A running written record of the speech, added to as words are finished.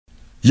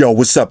Yo,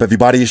 what's up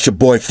everybody? It's your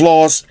boy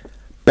Floss,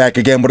 back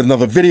again with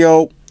another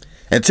video.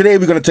 And today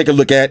we're going to take a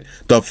look at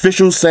the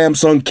official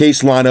Samsung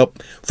case lineup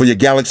for your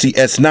Galaxy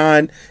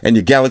S9 and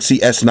your Galaxy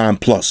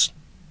S9 Plus.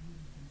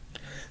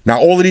 Now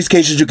all of these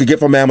cases you can get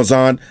from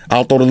Amazon.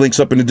 I'll throw the links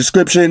up in the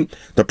description.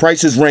 The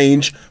prices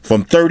range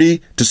from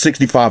 30 to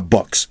 65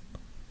 bucks.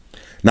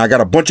 Now I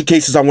got a bunch of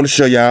cases I want to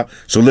show y'all,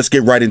 so let's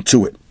get right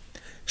into it.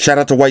 Shout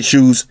out to White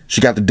Shoes, she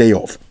got the day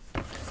off.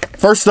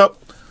 First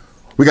up,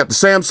 we got the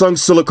Samsung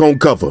silicone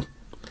cover.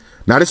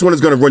 Now this one is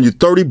going to run you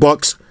 30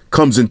 bucks,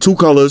 comes in two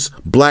colors,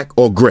 black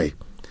or gray.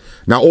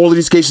 Now all of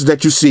these cases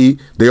that you see,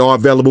 they are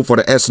available for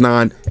the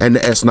S9 and the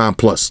S9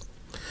 Plus.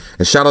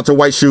 And shout out to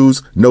White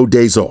Shoes, no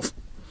days off.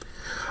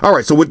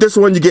 Alright, so with this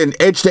one you get an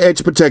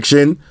edge-to-edge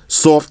protection,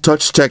 soft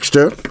touch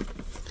texture.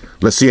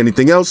 Let's see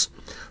anything else.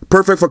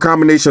 Perfect for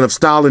combination of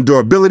style and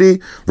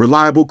durability,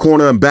 reliable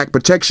corner and back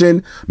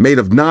protection, made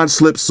of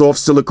non-slip soft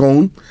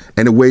silicone,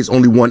 and it weighs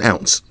only 1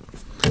 ounce.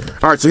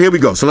 Alright, so here we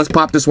go. So let's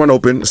pop this one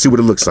open and see what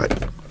it looks like.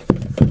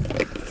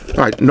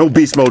 Alright, no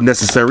beast mode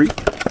necessary.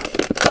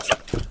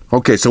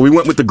 Okay, so we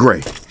went with the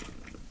gray.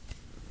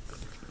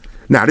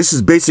 Now, this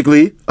is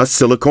basically a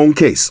silicone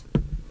case.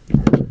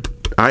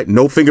 Alright,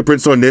 no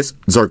fingerprints on this.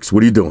 Zerks,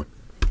 what are you doing?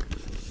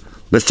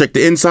 Let's check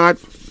the inside.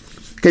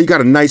 Okay, you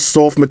got a nice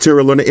soft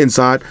material on the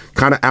inside,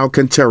 kind of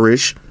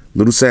Alcantara-ish,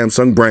 little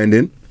Samsung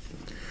branding.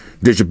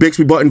 There's your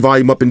Bixby button,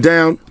 volume up and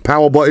down,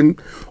 power button,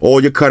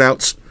 all your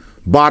cutouts.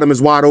 Bottom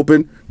is wide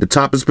open, the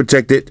top is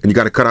protected, and you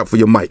got a cutout for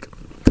your mic.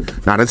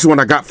 Now, this is one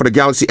I got for the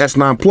Galaxy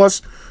S9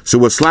 Plus, so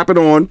we'll slap it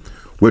on,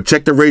 we'll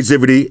check the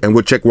razivity, and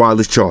we'll check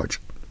wireless charge.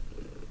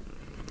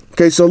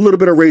 Okay, so a little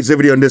bit of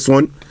razivity on this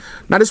one.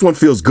 Now, this one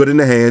feels good in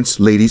the hands,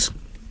 ladies.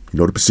 You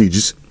know the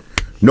procedures.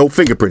 No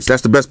fingerprints.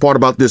 That's the best part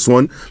about this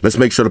one. Let's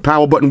make sure the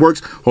power button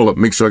works. Hold up,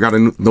 make sure I got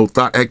a no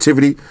thought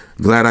activity.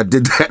 Glad I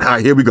did that. All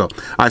right, here we go. All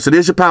right, so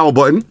there's your power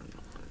button.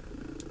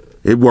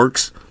 It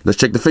works. Let's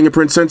check the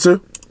fingerprint sensor.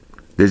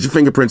 There's your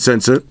fingerprint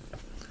sensor.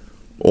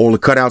 All the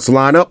cutouts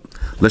line up.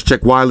 Let's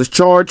check wireless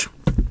charge.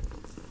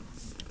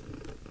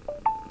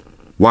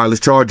 Wireless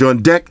charge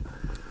on deck.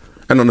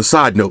 And on a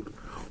side note,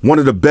 one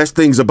of the best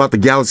things about the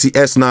Galaxy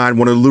S9,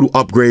 one of the little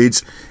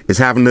upgrades, is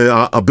having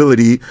the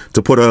ability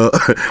to put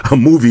a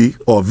movie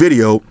or a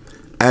video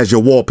as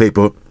your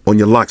wallpaper on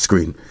your lock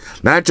screen.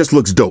 Now that just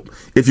looks dope.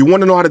 If you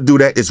want to know how to do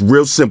that, it's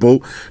real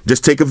simple.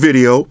 Just take a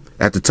video.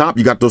 At the top,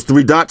 you got those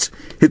 3 dots.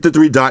 Hit the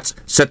 3 dots,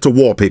 set to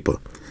wallpaper.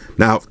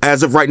 Now,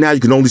 as of right now, you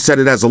can only set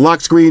it as a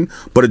lock screen,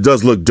 but it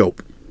does look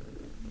dope.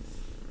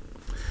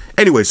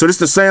 Anyway, so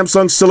this is the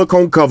Samsung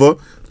silicone cover,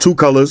 2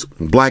 colors,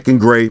 black and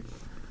gray,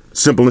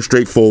 simple and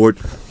straightforward,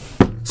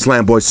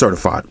 Slamboy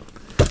certified.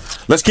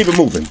 Let's keep it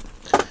moving.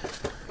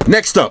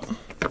 Next up,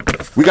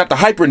 we got the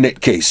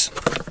HyperKnit case.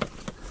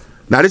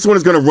 Now this one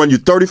is going to run you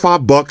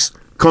 35 bucks,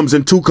 comes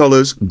in 2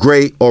 colors,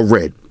 gray or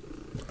red.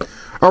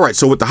 Alright,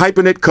 so with the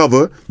HyperKnit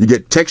cover, you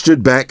get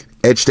textured back,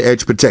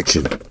 edge-to-edge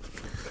protection.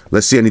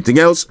 Let's see anything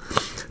else.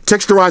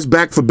 Texturized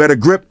back for better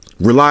grip,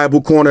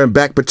 reliable corner and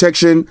back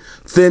protection,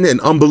 thin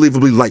and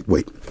unbelievably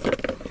lightweight.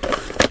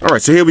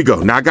 Alright, so here we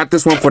go. Now I got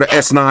this one for the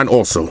S9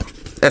 also,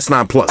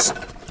 S9 Plus.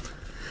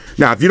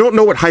 Now if you don't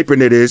know what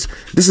HyperKnit is,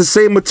 this is the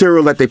same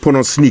material that they put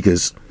on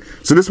sneakers.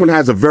 So this one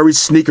has a very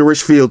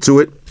sneakerish feel to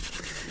it.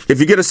 If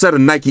you get a set of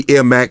Nike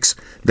Air Max,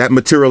 that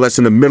material that's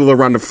in the middle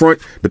around the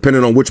front,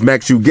 depending on which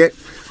Max you get,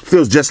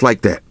 feels just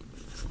like that.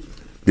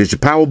 There's your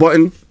power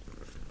button.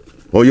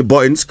 All your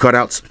buttons,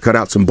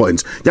 cutouts, and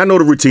buttons. Y'all know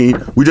the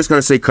routine. We're just going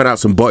to say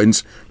cutouts and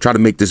buttons. Try to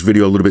make this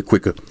video a little bit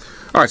quicker.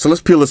 All right, so let's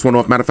peel this one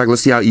off. Matter of fact,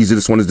 let's see how easy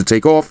this one is to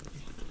take off.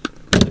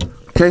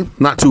 Okay,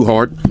 not too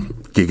hard.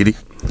 Giggity.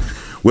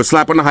 We'll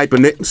slap on the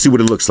HyperKnit and see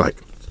what it looks like.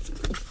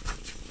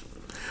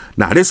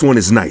 Now, this one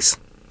is nice.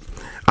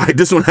 All right,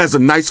 this one has a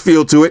nice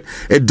feel to it.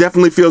 It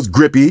definitely feels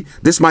grippy.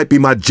 This might be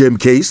my gym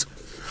case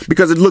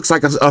because it looks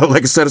like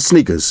a set of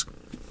sneakers.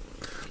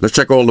 Let's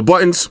check all the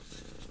buttons.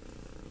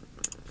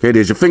 Okay,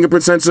 there's your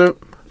fingerprint sensor,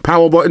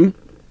 power button,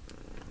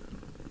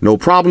 no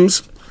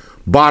problems.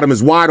 Bottom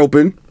is wide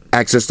open,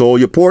 access to all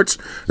your ports.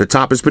 The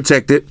top is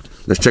protected.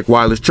 Let's check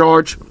wireless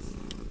charge.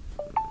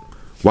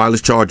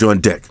 Wireless charge on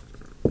deck.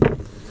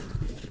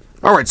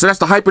 All right, so that's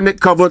the HyperKnit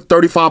cover,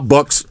 35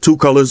 bucks, 2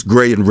 colors,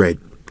 gray and red.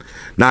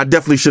 Now, I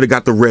definitely should have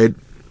got the red.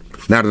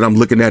 Now that I'm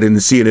looking at it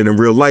and seeing it in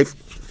real life,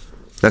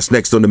 that's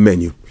next on the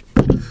menu.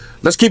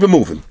 Let's keep it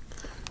moving.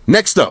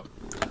 Next up,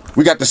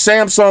 we got the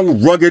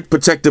Samsung rugged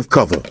protective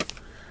cover.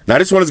 Now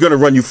this one is going to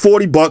run you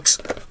 40 bucks,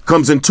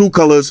 comes in 2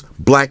 colors,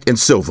 black and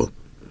silver.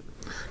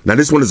 Now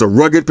this one is a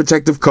rugged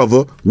protective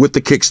cover with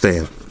the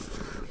kickstand.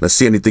 Let's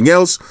see anything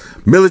else.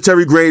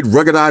 Military grade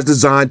ruggedized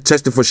design,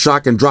 tested for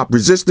shock and drop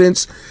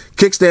resistance.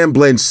 Kickstand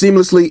blends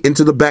seamlessly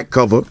into the back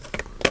cover.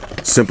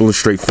 Simple and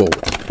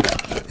straightforward.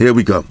 Here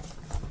we go.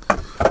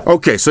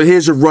 Okay, so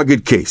here's your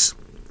rugged case.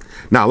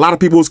 Now a lot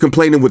of people was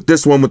complaining with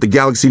this one with the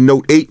Galaxy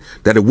Note 8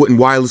 that it wouldn't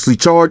wirelessly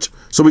charge,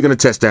 so we're going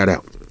to test that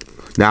out.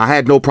 Now, I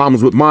had no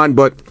problems with mine,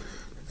 but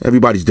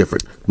everybody's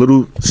different.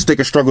 Little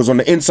sticker struggles on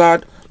the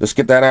inside. Let's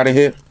get that out of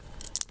here.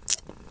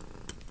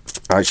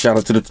 All right, shout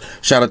out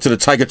to the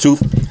Tiger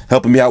Tooth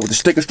helping me out with the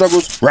sticker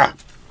struggles. Rah.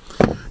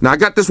 Now I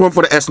got this one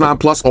for the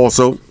S9 Plus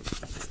also.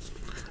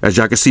 As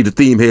y'all can see the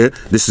theme here,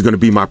 this is going to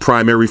be my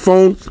primary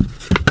phone.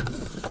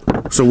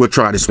 So we'll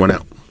try this one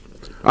out.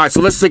 All right,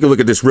 so let's take a look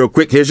at this real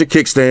quick. Here's your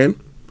kickstand.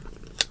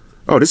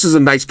 Oh, this is a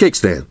nice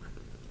kickstand.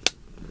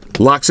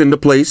 Locks into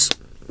place.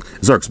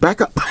 Zerks,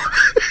 back up.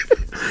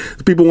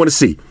 People want to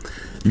see.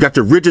 You got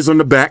your ridges on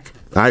the back.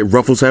 All right,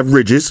 ruffles have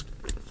ridges.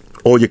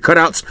 All your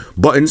cutouts,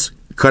 buttons,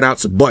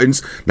 cutouts,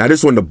 buttons. Now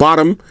this one, the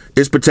bottom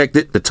is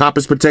protected, the top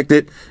is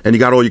protected, and you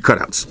got all your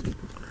cutouts.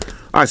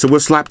 All right, so we'll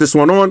slap this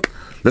one on.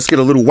 Let's get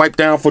a little wipe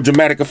down for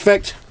dramatic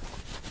effect.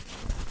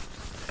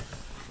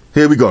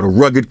 Here we go, the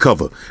rugged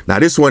cover. Now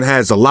this one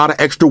has a lot of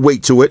extra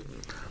weight to it.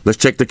 Let's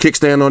check the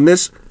kickstand on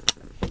this.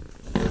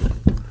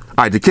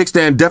 All right, the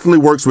kickstand definitely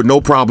works with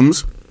no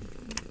problems.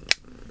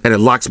 And it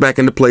locks back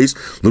into place.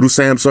 Little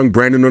Samsung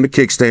branding on the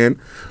kickstand.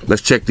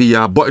 Let's check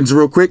the buttons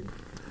real quick.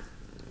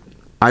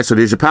 All right, so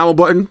there's your power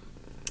button.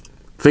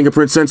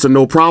 Fingerprint sensor,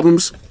 no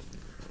problems.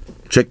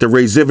 Check the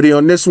razivity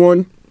on this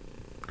one.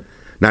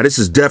 Now this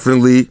is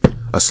definitely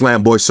a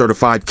Slamboy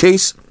certified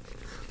case.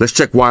 Let's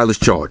check wireless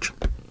charge.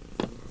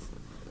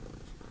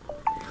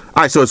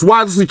 All right, so it's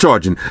wirelessly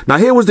charging. Now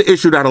here was the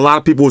issue that a lot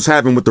of people was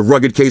having with the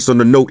rugged case on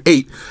the Note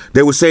 8.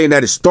 They were saying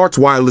that it starts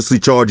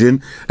wirelessly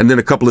charging and then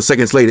a couple of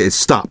seconds later it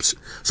stops.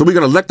 So we're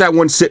going to let that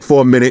one sit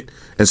for a minute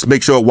and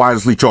make sure it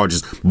wirelessly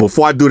charges.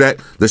 Before I do that,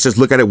 let's just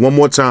look at it one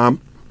more time.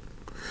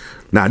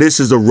 Now this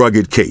is a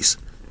rugged case.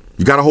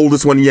 You got to hold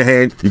this one in your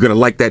hand. You're going to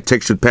like that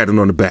textured pattern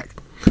on the back.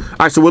 All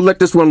right, so we'll let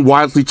this one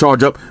wirelessly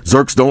charge up.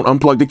 Zerks, don't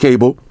unplug the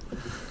cable.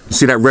 You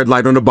see that red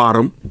light on the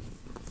bottom?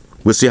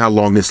 We'll see how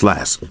long this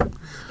lasts. All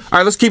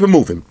right, let's keep it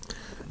moving.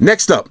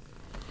 Next up,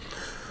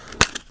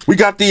 we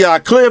got the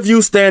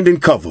Clearview stand-in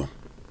cover.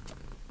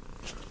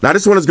 Now,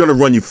 this one is going to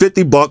run you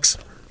 $50.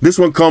 This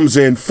one comes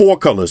in 4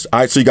 colors. All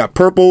right, so you got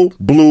purple,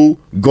 blue,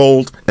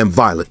 gold, and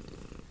violet.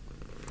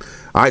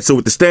 All right, so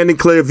with the stand-in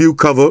Clearview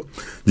cover,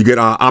 you get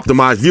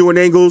optimized viewing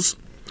angles,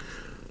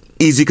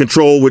 easy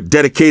control with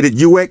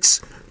dedicated UX,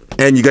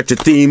 and you got your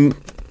theme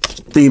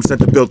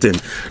center built in.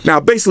 Now,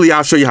 basically,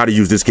 I'll show you how to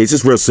use this case.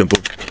 It's real simple.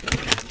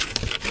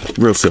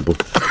 Real simple.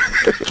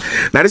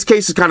 Now, this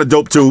case is kind of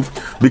dope, too,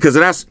 because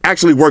it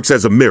actually works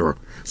as a mirror.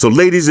 So,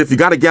 ladies, if you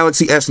got a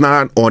Galaxy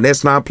S9 or an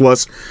S9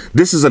 Plus,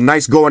 this is a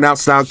nice going-out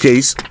style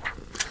case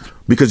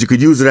because you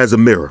could use it as a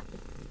mirror.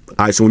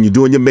 All right, so when you're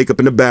doing your makeup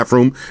in the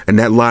bathroom and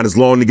that line is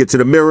long to get to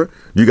the mirror,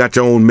 you got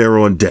your own mirror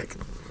on deck.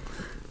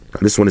 Now,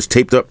 this one is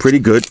taped up pretty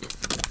good.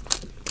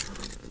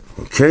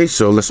 Okay,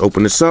 so let's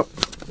open this up.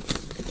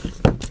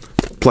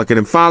 Pluck it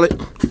and file it.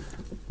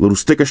 Little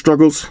sticker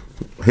struggles.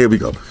 Here we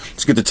go.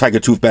 Let's get the Tiger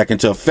Tooth back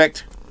into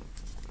effect.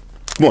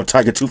 Come on,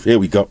 Tiger Tooth. Here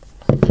we go.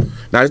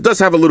 Now, it does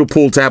have a little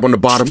pull tab on the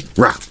bottom.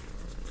 Rah.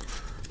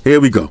 Here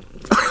we go.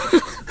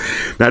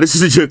 Now, this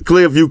is your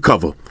Clearview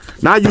cover.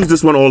 Now, I use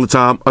this one all the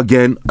time.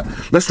 Again,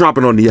 let's drop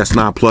it on the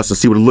S9 Plus and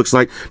see what it looks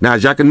like. Now,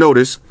 as y'all can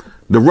notice,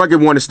 the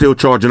rugged one is still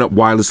charging up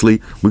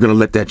wirelessly. We're going to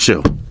let that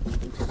chill.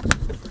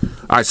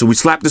 All right, so we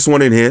slap this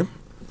one in here.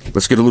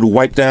 Let's get a little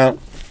wipe down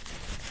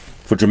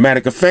for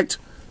dramatic effect.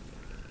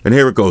 And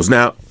here it goes.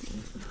 Now,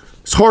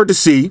 it's hard to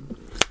see,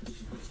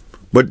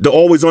 but the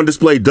always on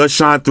display does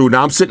shine through.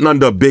 Now, I'm sitting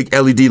under a big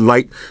LED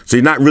light, so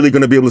you're not really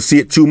going to be able to see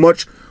it too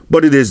much,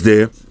 but it is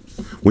there.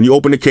 When you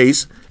open the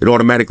case, it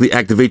automatically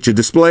activates your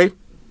display.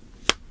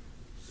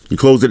 You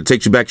close it, it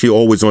takes you back to your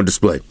always on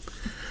display.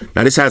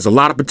 Now, this has a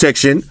lot of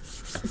protection.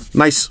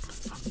 Nice,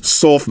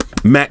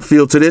 soft, matte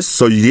feel to this,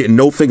 so you get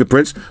no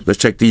fingerprints. Let's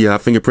check the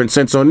fingerprint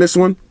sensor on this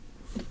one.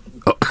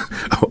 Oh,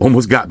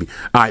 almost got me.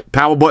 All right,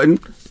 power button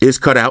is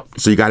cut out,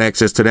 so you got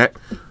access to that.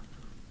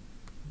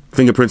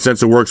 Fingerprint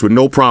sensor works with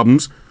no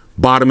problems.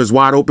 Bottom is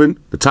wide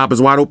open. The top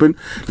is wide open.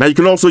 Now, you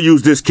can also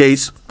use this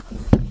case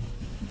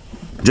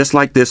just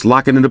like this,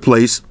 lock it into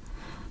place,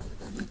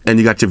 and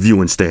you got your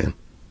viewing stand.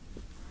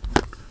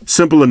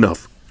 Simple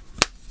enough.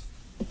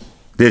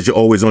 There's your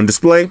always on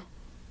display.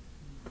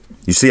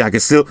 You see, I can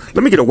still,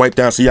 let me get a wipe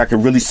down so y'all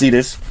can really see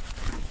this.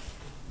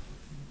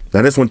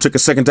 Now, this one took a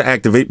second to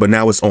activate, but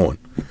now it's on.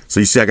 So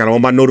you see, I got all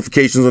my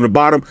notifications on the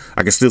bottom.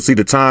 I can still see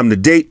the time, the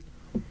date.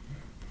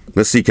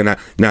 Let's see, can I,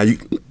 now you,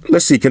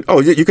 let's see,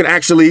 you can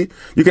actually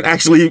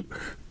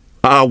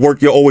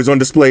work your always on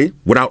display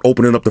without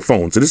opening up the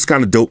phone. So this is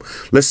kind of dope.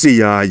 Let's see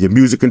your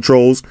music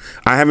controls.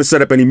 I haven't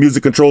set up any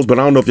music controls, but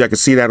I don't know if y'all can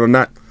see that or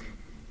not.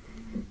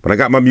 But I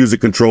got my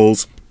music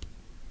controls.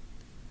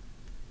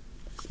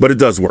 But it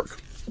does work.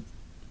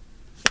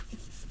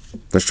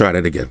 Let's try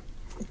that again.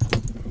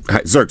 All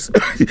right, Zerks.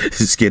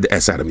 Scared the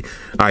S out of me.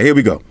 All right, here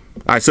we go.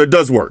 All right, so it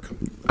does work.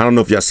 I don't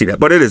know if y'all see that,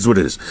 but it is what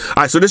it is.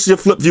 All right, so this is your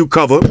flip view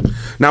cover.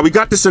 Now, we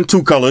got this in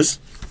 2 colors.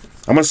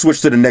 I'm going to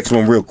switch to the next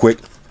one real quick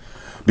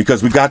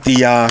because we got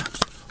the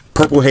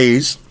purple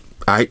haze.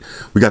 All right,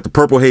 we got the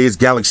purple haze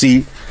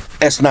Galaxy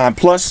S9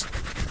 Plus,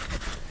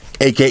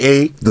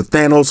 aka the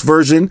Thanos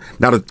version.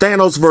 Now, the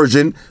Thanos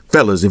version,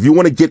 fellas, if you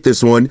want to get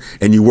this one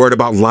and you're worried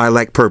about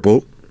lilac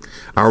purple,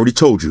 I already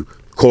told you,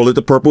 Call it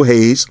the Purple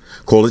Haze,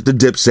 call it the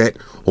Dipset,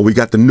 or we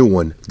got the new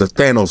one, the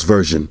Thanos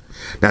version.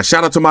 Now,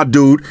 shout out to my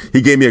dude.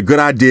 He gave me a good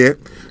idea.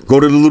 Go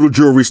to the little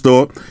jewelry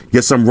store,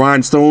 get some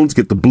rhinestones,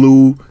 get the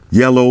blue,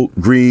 yellow,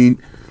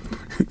 green,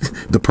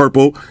 the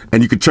purple,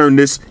 and you can turn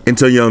this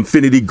into your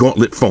Infinity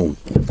Gauntlet phone.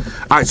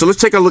 All right, so let's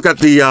take a look at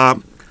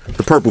the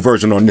purple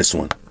version on this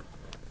one,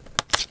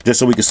 just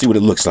so we can see what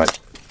it looks like.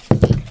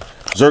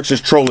 Zerx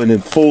is trolling in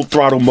full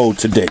throttle mode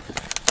today.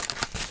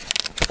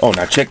 Oh,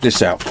 now check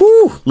this out.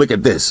 Woo, look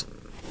at this.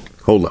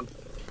 Hold up.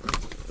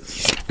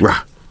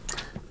 Rah.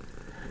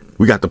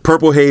 We got the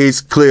Purple Haze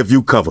clear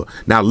view cover.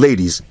 Now,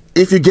 ladies,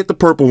 if you get the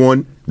purple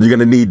one, you're going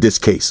to need this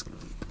case.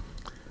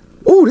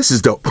 Ooh, this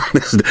is dope.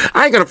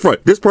 I ain't gonna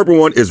front. This purple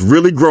one is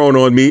really growing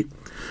on me.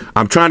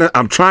 I'm trying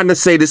to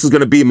say this is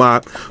gonna be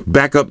my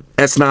backup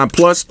S9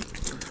 Plus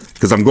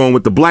because I'm going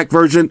with the black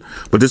version,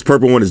 but this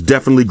purple one is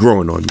definitely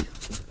growing on me.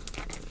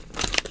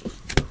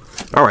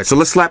 All right, so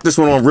let's slap this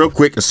one on real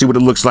quick and see what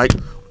it looks like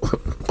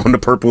on the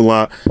purple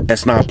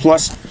S9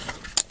 Plus.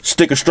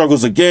 Sticker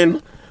struggles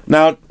again.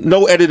 Now,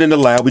 no edit in the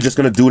lab. We're just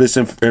gonna do this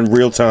in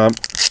real time.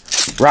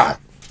 Right.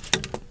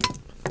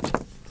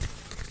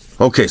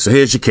 Okay, so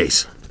here's your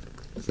case.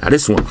 Now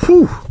this one,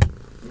 whew,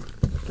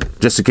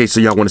 just in case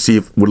so y'all want to see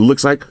what it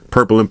looks like,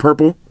 purple and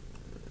purple.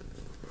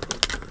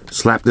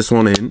 Slap this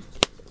one in.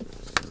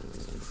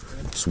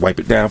 Swipe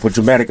it down for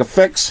dramatic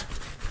effects.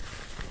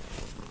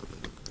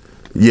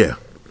 Yeah,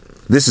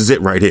 this is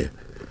it right here.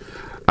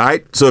 All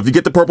right, so if you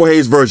get the Purple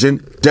Haze version,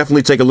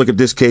 definitely take a look at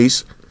this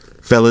case,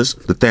 fellas,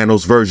 the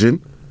Thanos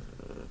version.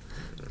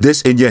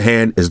 This in your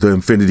hand is the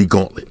Infinity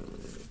Gauntlet.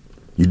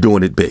 You're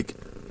doing it big.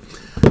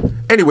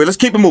 Anyway, let's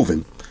keep it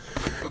moving.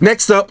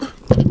 Next up,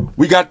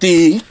 we got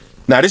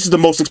now this is the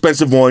most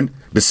expensive one,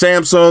 the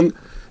Samsung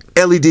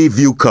LED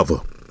view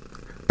cover.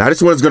 Now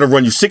this one is going to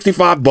run you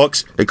 65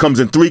 bucks. It comes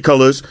in 3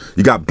 colors.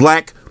 You got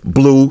black,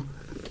 blue,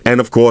 and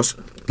of course,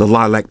 the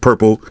lilac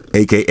purple,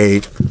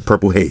 aka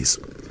Purple Haze.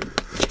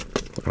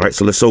 All right,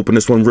 so let's open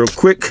this one real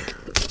quick.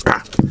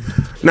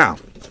 Now,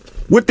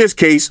 with this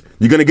case,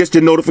 you're going to get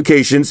your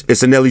notifications.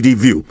 It's an LED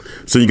view.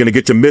 So you're going to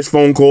get your missed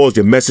phone calls,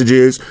 your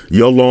messages,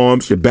 your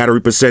alarms, your battery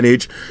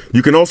percentage.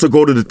 You can also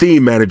go to the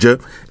theme manager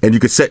and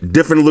you can set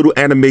different little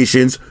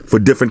animations for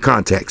different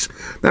contacts.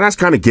 Now that's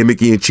kind of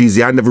gimmicky and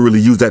cheesy. I never really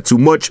use that too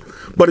much,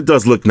 but it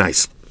does look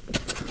nice.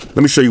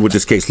 Let me show you what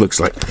this case looks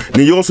like.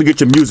 Then you also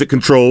get your music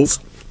controls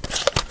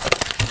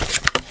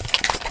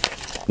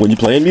when you're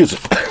playing music.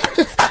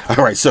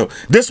 All right, so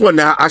this one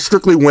now, I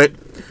strictly went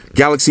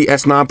Galaxy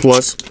S9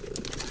 Plus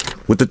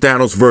with the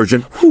Thanos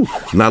version. Whew.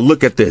 Now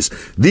look at this.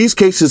 These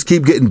cases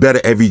keep getting better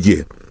every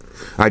year.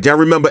 All right, y'all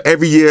remember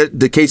every year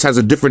the case has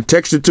a different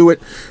texture to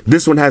it.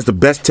 This one has the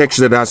best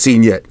texture that I've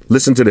seen yet.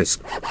 Listen to this.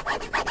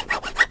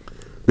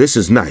 This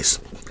is nice.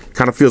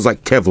 Kind of feels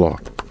like Kevlar.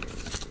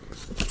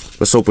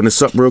 Let's open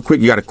this up real quick.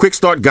 You got a quick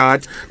start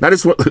guide. Now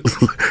this one,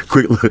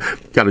 quick,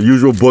 got the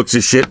usual books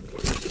and shit.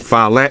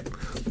 File that.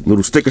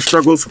 Little sticker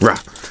struggles. Rah.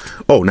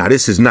 Oh, now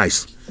this is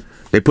nice.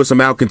 They put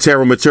some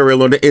Alcantara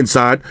material on the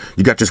inside.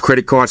 You got this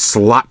credit card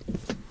slot.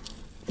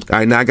 All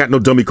right, now I got no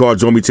dummy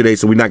cards on me today,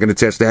 so we're not going to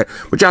test that.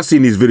 But y'all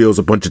seen these videos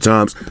a bunch of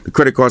times. The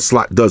credit card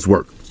slot does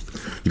work.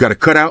 You got a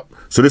cutout,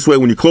 so this way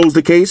when you close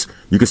the case,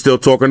 you can still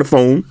talk on the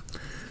phone.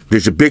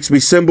 There's your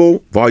Bixby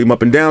symbol, volume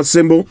up and down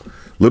symbol,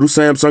 little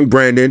Samsung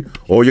branding,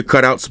 all your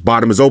cutouts,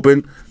 bottom is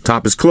open,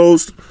 top is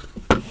closed.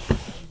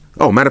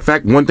 Oh, matter of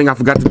fact, one thing I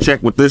forgot to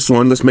check with this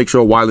one, let's make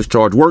sure wireless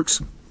charge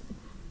works.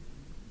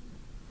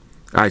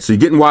 All right, so you're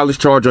getting wireless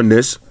charge on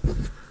this.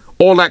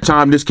 All that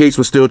time, this case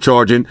was still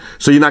charging,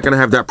 so you're not going to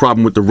have that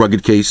problem with the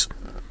rugged case.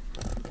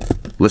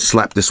 Let's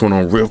slap this one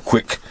on real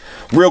quick.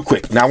 Real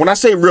quick. Now, when I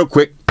say real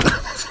quick,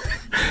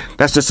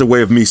 that's just a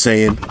way of me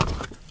saying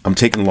I'm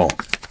taking long.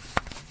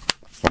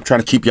 I'm trying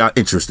to keep y'all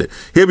interested.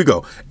 Here we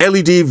go.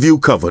 LED view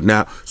cover.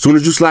 Now, as soon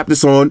as you slap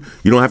this on,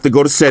 you don't have to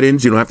go to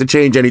settings. You don't have to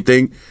change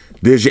anything.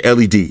 There's your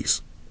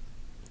LEDs.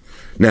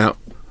 Now,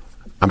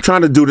 I'm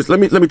trying to do this. Let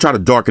me try to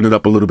darken it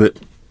up a little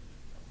bit.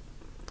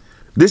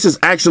 This is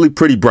actually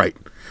pretty bright.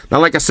 Now,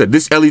 like I said,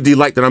 this LED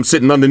light that I'm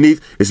sitting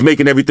underneath is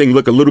making everything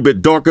look a little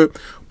bit darker,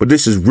 but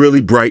this is really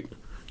bright.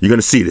 You're going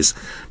to see this.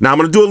 Now, I'm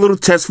going to do a little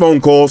test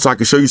phone call so I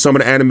can show you some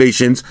of the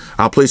animations.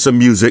 I'll play some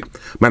music.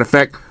 Matter of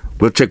fact,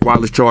 we'll check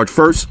wireless charge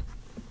first.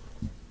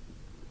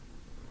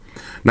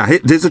 Now,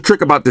 there's a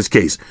trick about this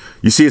case.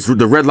 You see,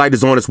 the red light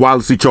is on, it's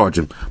wirelessly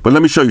charging. But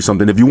let me show you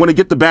something. If you want to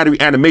get the battery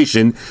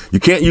animation, you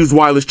can't use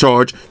wireless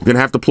charge. You're going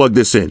to have to plug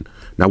this in.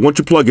 Now, once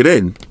you plug it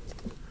in,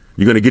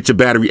 you're going to get your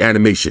battery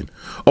animation.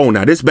 Oh,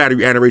 now this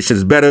battery animation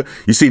is better.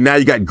 You see, now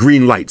you got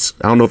green lights.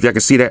 I don't know if y'all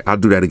can see that. I'll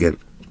do that again.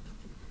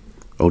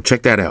 Oh,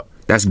 check that out.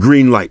 That's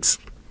green lights.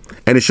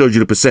 And it shows you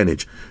the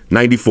percentage,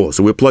 94.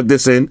 So we'll plug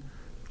this in.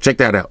 Check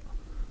that out.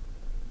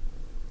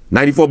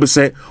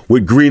 94%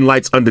 with green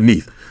lights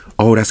underneath.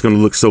 Oh, that's going to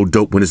look so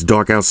dope when it's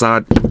dark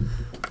outside.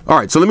 All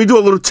right, so let me do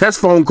a little test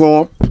phone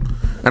call,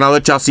 and I'll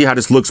let y'all see how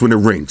this looks when it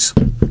rings.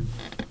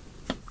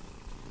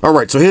 All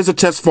right, so here's a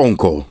test phone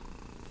call.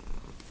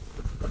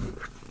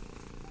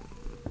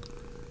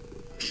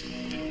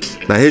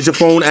 Now here's your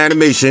phone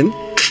animation.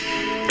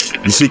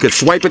 You see, you can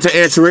swipe it to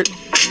answer it,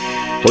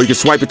 or you can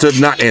swipe it to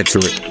not answer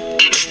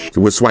it. So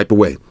we'll swipe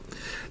away.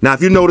 Now,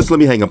 if you notice, let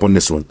me hang up on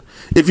this one.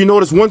 If you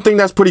notice, one thing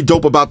that's pretty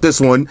dope about this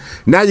one,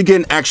 now you're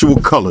getting actual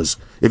colors.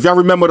 If y'all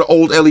remember the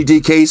old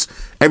LED case,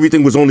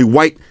 everything was only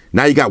white.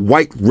 Now you got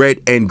white,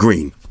 red, and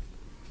green.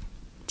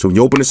 So when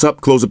you open this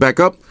up, close it back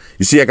up,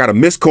 you see I got a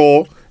missed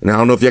call, and I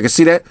don't know if y'all can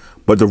see that,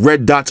 but the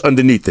red dot's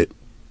underneath it.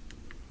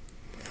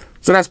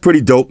 So that's pretty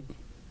dope,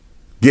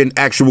 getting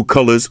actual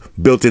colors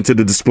built into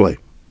the display.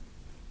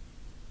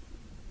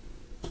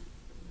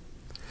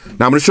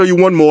 Now I'm going to show you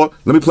one more.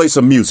 Let me play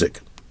some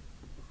music.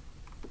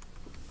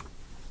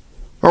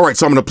 All right,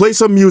 so I'm going to play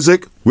some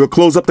music. We'll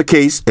close up the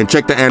case and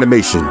check the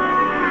animation.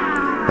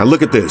 Now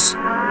look at this.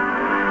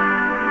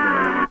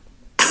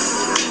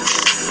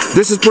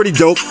 This is pretty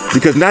dope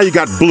because now you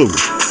got blue.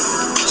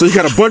 So you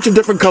got a bunch of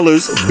different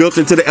colors built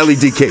into the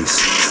LED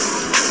case.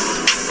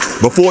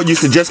 Before it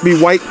used to just be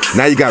white.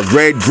 Now you got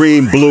red,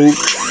 green, blue.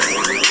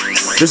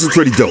 This is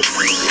pretty dope.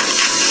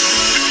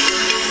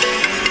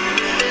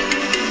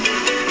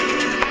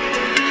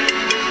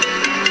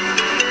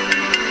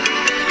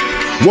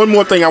 One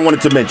more thing I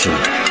wanted to mention.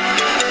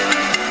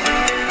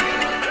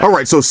 All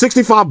right, so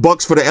 65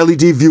 bucks for the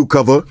LED view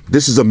cover.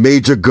 This is a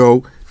major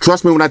go.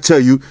 Trust me when I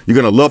tell you, you're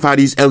gonna love how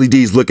these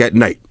LEDs look at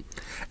night.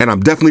 And I'm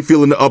definitely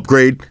feeling the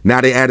upgrade.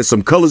 Now they added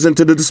some colors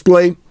into the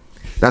display.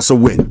 That's a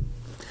win.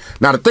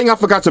 Now the thing I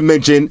forgot to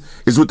mention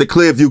is with the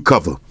clear view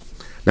cover.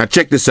 Now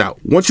check this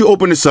out. Once you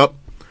open this up,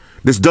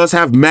 this does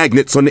have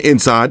magnets on the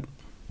inside.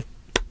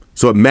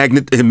 So it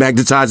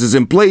magnetizes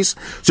in place.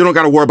 So you don't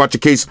gotta worry about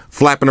your case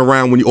flapping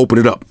around when you open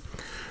it up.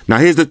 Now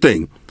here's the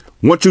thing.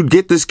 Once you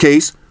get this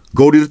case,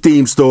 go to the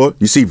theme store.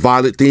 You see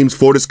violet themes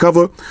for this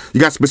cover. You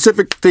got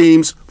specific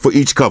themes for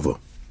each cover.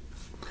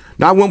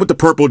 Now I went with the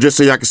purple just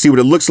so y'all can see what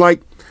it looks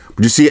like.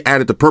 But you see it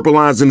added the purple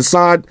lines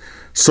inside.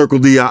 Circle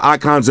the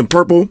icons in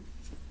purple.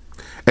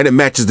 And it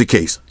matches the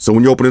case. So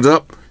when you open it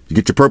up, you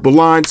get your purple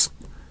lines.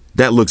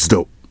 That looks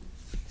dope.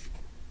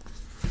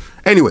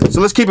 Anyway,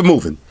 so let's keep it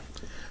moving.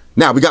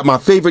 Now we got my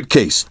favorite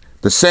case.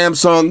 The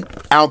Samsung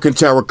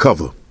Alcantara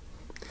cover.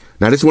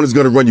 Now this one is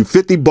going to run you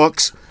 50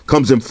 bucks.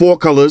 Comes in 4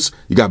 colors.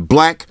 You got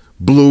black,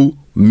 blue,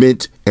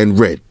 mint, and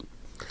red.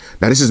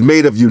 Now this is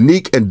made of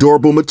unique and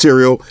durable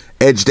material,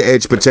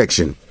 edge-to-edge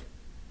protection.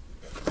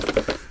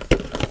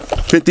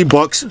 50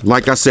 bucks.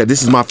 Like I said,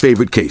 this is my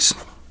favorite case.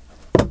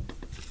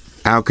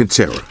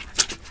 Alcantara.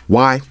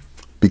 Why?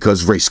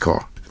 Because race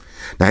car.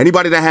 Now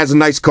anybody that has a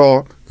nice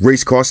car,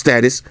 race car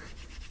status,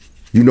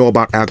 you know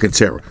about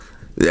Alcantara.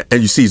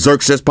 And you see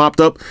Zerks just popped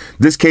up.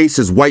 This case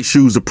is white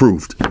shoes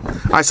approved. All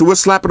right, so we'll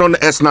slap it on the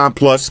S9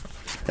 Plus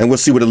and we'll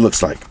see what it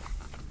looks like.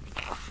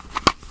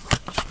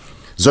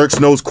 Zerks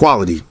knows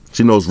quality.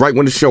 She knows right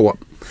when to show up.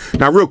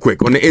 Now real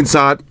quick, on the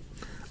inside,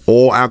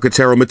 all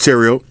Alcantara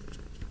material.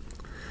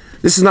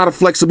 This is not a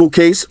flexible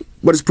case,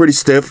 but it's pretty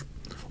stiff.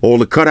 All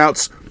the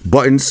cutouts,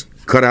 buttons,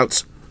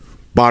 cutouts.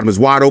 Bottom is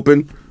wide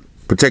open.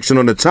 Protection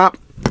on the top.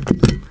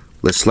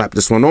 Let's slap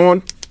this one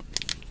on.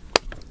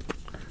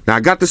 Now I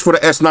got this for the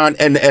S9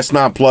 and the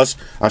S9 Plus.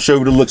 I'll show you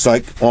what it looks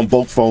like on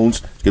both phones.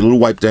 Get a little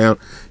wipe down.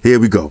 Here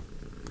we go.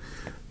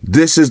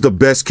 This is the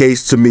best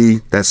case to me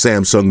that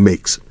Samsung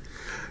makes.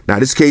 Now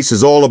this case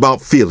is all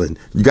about feeling.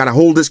 You got to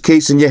hold this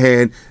case in your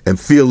hand and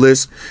feel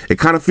this. It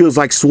kind of feels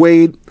like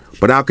suede,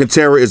 but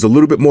Alcantara is a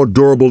little bit more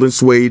durable than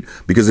suede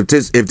because if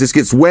this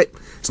gets wet,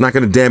 it's not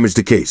going to damage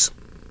the case.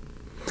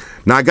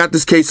 Now I got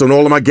this case on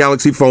all of my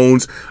Galaxy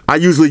phones. I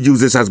usually use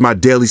this as my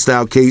daily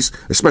style case,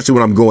 especially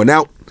when I'm going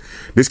out.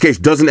 This case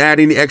doesn't add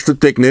any extra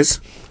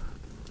thickness.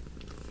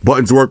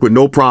 Buttons work with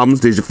no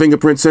problems. There's your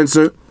fingerprint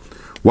sensor.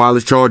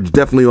 Wireless charge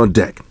definitely on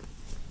deck.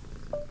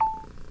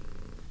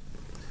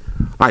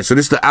 All right, so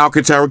this is the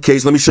Alcantara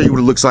case. Let me show you what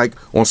it looks like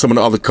on some of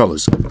the other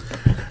colors.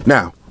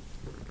 Now,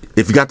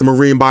 if you got the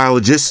Marine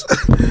Biologist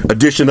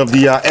edition of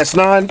the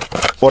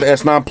S9 or the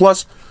S9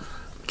 Plus,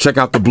 check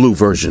out the blue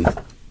version.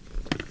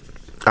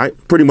 All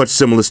right, pretty much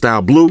similar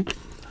style blue.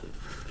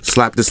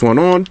 Slap this one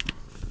on.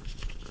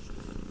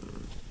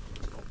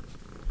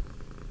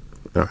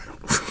 All right.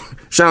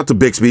 Shout out to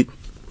Bixby.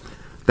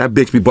 That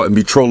Bixby button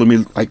be trolling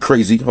me like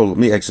crazy. Hold on, let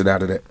me exit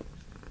out of that.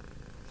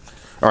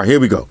 All right, here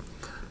we go.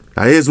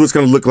 Now here's what's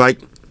going to look like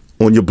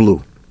on your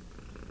blue.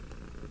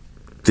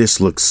 This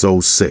looks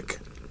so sick.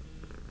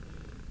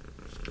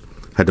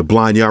 Had to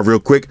blind y'all real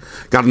quick.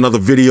 Got another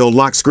video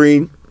lock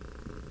screen.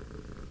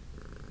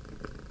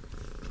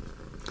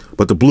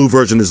 But the blue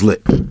version is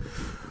lit.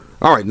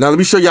 All right, now let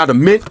me show y'all the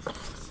mint.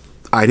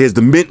 All right, here's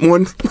the mint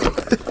one.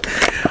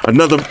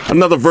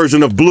 Another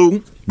version of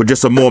blue, but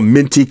just a more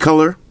minty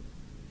color.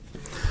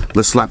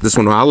 Let's slap this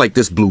one on. I like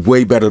this blue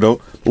way better though.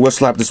 But we'll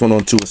slap this one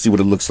on too and see what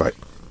it looks like.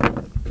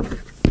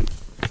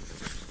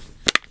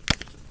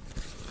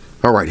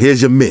 All right,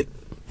 here's your mint.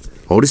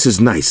 Oh, this is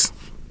nice.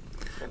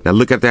 Now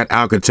look at that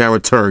Alcantara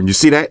turn. You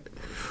see that?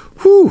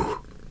 Whew.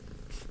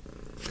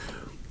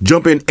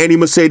 Jump in any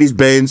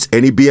Mercedes-Benz,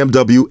 any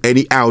BMW,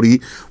 any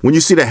Audi. When you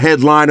see the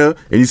headliner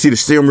and you see the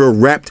steering wheel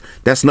wrapped,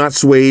 that's not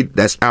suede,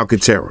 that's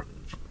Alcantara.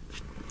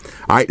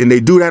 All right, and they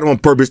do that on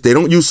purpose. They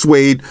don't use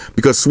suede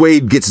because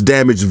suede gets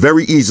damaged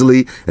very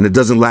easily and it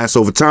doesn't last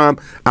over time.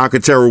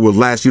 Alcantara will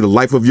last you the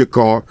life of your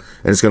car,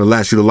 and it's going to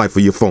last you the life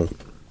of your phone.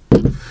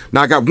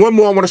 Now, I got one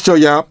more I want to show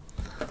y'all.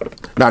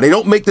 Now, they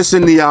don't make this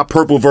in the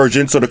purple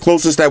version, so the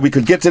closest that we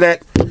could get to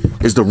that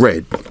is the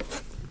red.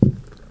 All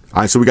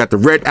right, so we got the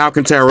red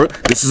Alcantara.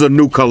 This is a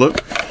new color.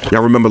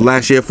 Y'all remember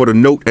last year for the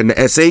Note and the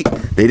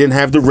S8, they didn't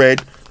have the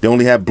red. They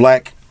only had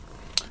black,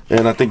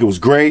 and I think it was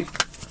gray.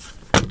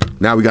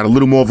 Now we got a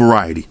little more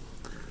variety.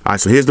 All right,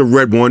 so here's the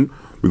red one.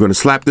 We're going to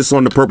slap this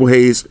on the Purple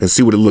Haze and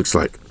see what it looks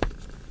like.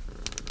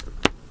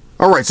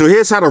 All right, so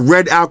here's how the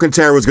red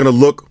Alcantara is going to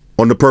look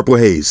on the Purple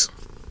Haze.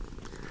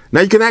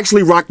 Now, you can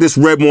actually rock this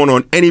red one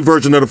on any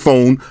version of the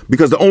phone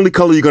because the only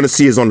color you're going to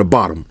see is on the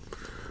bottom.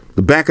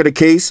 The back of the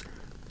case,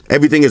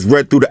 everything is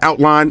red through the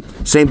outline.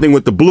 Same thing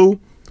with the blue.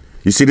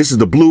 You see, this is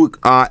the blue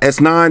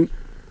S9.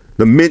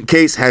 The mint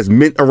case has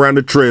mint around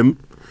the trim.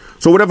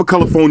 So whatever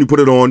color phone you put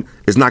it on,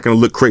 it's not going to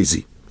look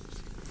crazy.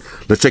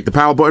 Let's check the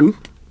power button.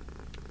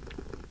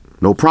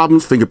 No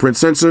problems. Fingerprint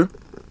sensor.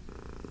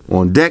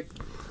 On deck.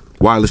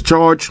 Wireless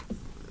charge.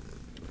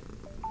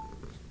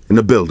 In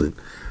the building.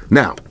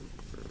 Now,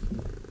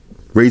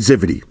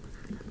 razivity.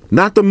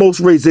 Not the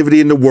most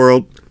razivity in the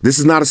world. This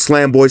is not a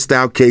Slam Boy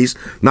style case.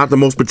 Not the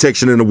most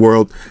protection in the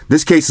world.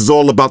 This case is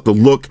all about the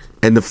look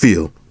and the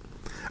feel.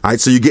 All right,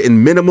 so you're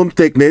getting minimum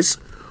thickness,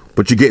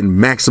 but you're getting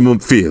maximum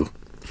feel.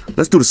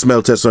 Let's do the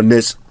smell test on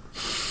this.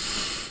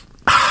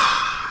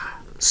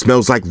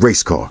 Smells like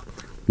race car.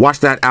 Watch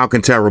that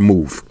Alcantara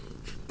move.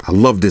 I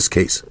love this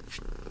case.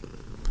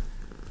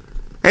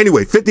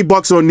 Anyway, 50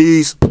 bucks on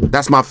these.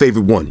 That's my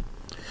favorite one.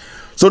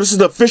 So this is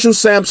the official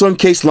Samsung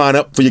case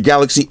lineup for your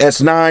Galaxy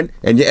S9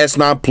 and your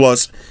S9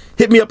 Plus.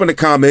 Hit me up in the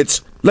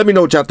comments. Let me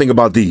know what y'all think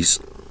about these.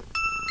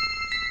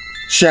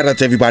 Shout out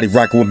to everybody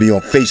rocking with me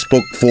on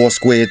Facebook,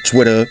 Foursquare,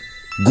 Twitter,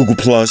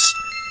 Google+.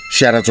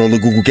 Shout out to all the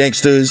Google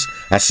gangsters.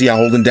 I see y'all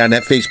holding down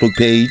that Facebook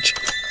page.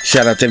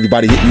 Shout out to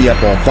everybody hitting me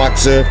up on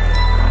Voxer.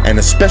 And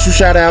a special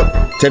shout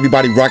out to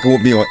everybody rocking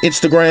with me on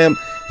Instagram.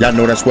 Y'all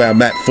know that's where I'm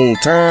at full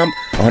time,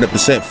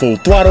 100% full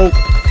throttle.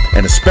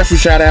 And a special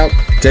shout out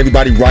to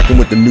everybody rocking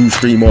with the new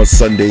stream on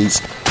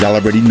Sundays. Y'all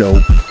already know,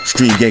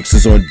 Stream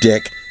Gangsters on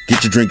deck.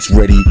 Get your drinks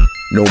ready.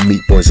 No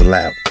meat boys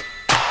allowed.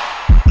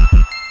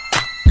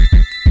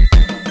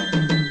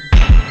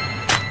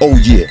 Oh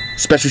yeah,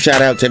 special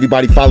shout out to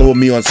everybody following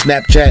me on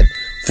Snapchat,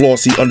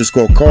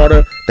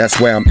 Flossy_Carter. That's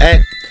where I'm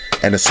at.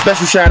 And a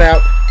special shout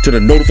out to the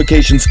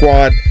notification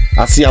squad.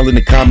 I'll see y'all in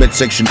the comment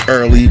section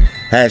early.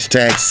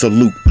 Hashtag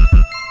salute.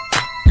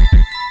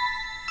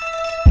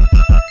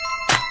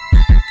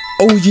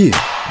 Oh yeah,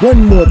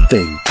 one more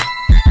thing.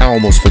 I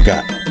almost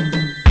forgot.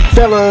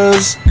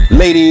 Fellas,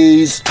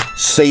 ladies,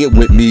 say it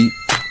with me.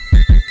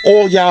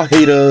 All y'all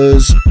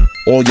haters,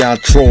 all y'all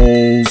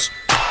trolls,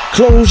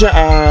 close your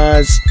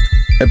eyes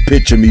and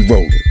picture me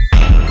rolling.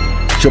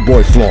 It's your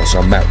boy Floss,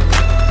 I'm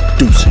out.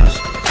 Deuces.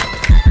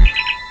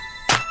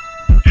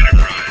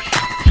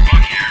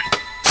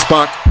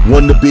 Spock,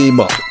 one to beam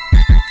up.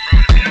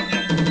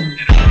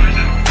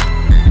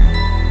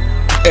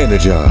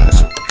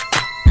 Energize.